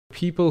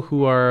people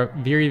who are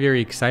very,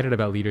 very excited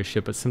about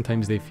leadership, but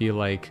sometimes they feel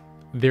like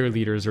their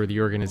leaders or the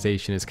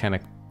organization is kind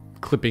of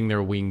clipping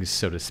their wings,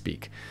 so to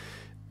speak.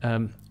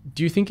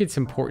 Do you think it's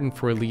important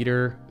for a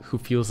leader who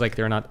feels like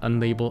they're not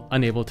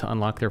unable to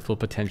unlock their full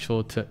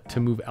potential to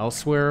move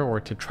elsewhere, or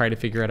to try to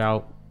figure it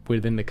out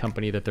within the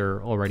company that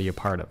they're already a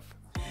part of?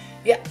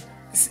 Yeah.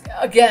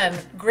 Again,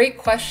 great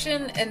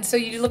question. And so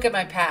you look at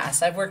my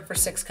past, I've worked for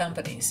 6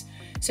 companies.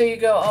 So you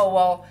go, oh,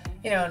 well,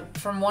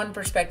 from one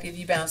perspective,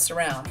 you bounced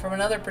around. From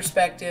another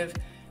perspective,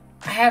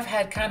 I have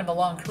had kind of a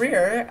long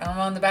career. I'm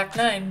on the back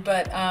 9,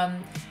 but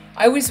I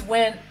always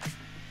went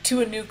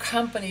to a new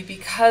company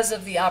because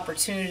of the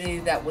opportunity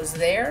that was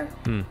there.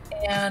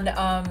 And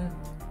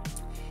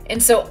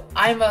so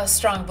I'm a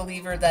strong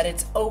believer that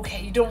it's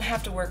okay. You don't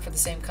have to work for the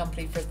same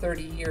company for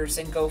 30 years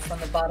and go from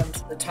the bottom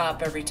to the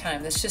top every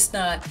time. That's just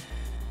not,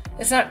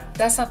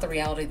 that's not the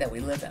reality that we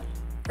live in,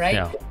 right?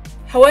 Yeah.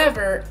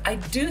 However, I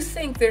do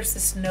think there's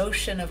this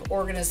notion of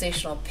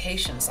organizational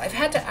patience. I've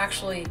had to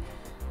actually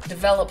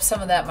develop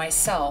some of that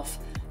myself,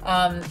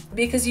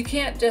 because you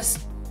can't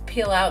just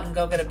peel out and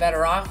go get a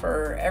better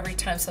offer every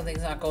time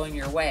something's not going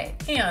your way.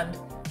 And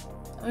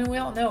I mean, we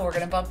all know we're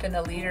going to bump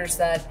into leaders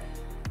that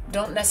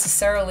don't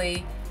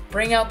necessarily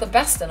bring out the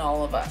best in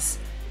all of us.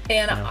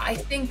 And I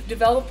think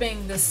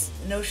developing this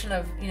notion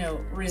of,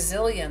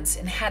 resilience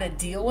and how to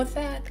deal with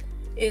that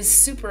is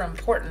super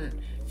important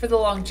for the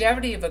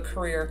longevity of a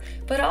career,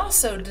 but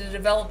also to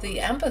develop the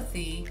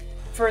empathy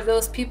for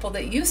those people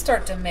that you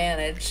start to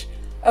manage,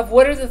 of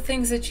what are the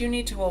things that you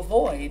need to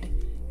avoid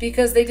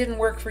because they didn't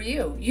work for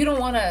you. You don't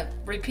want to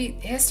repeat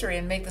history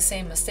and make the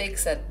same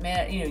mistakes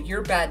that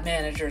your bad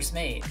managers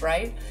made,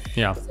 right?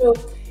 Yeah. So,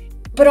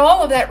 but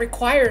all of that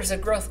requires a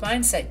growth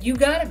mindset. You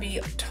got to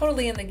be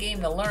totally in the game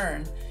to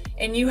learn,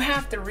 and you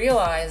have to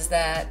realize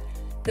that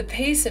the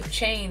pace of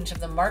change of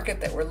the market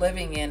that we're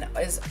living in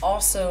is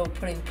also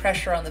putting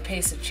pressure on the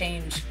pace of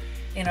change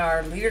in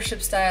our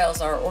leadership styles,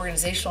 our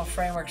organizational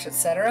frameworks,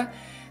 etc.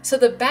 So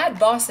the bad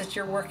boss that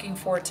you're working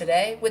for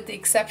today, with the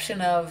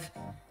exception of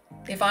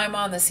if I'm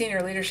on the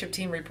senior leadership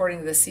team reporting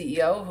to the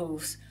CEO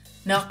who's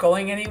not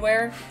going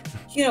anywhere,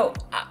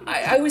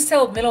 I always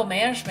tell middle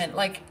management,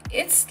 like,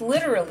 it's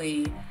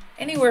literally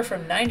anywhere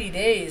from 90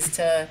 days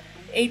to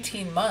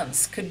 18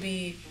 months could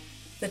be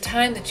the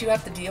time that you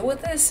have to deal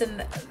with this,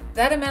 and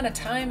that amount of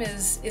time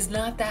is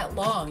not that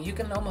long. You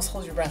can almost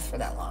hold your breath for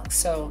that long.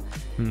 So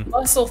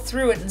muscle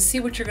through it and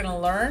see what you're going to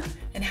learn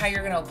and how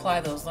you're going to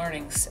apply those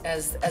learnings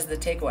as the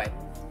takeaway.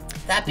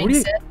 That being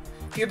said,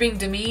 if you're being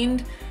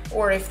demeaned,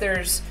 or if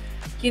there's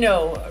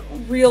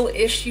real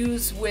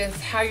issues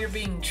with how you're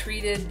being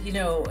treated,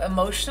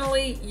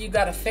 emotionally, you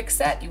got to fix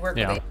that. You work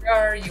with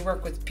HR, you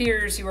work with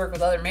peers, you work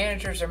with other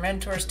managers or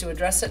mentors to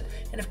address it.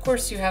 And of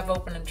course, you have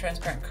open and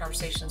transparent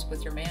conversations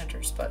with your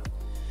managers. But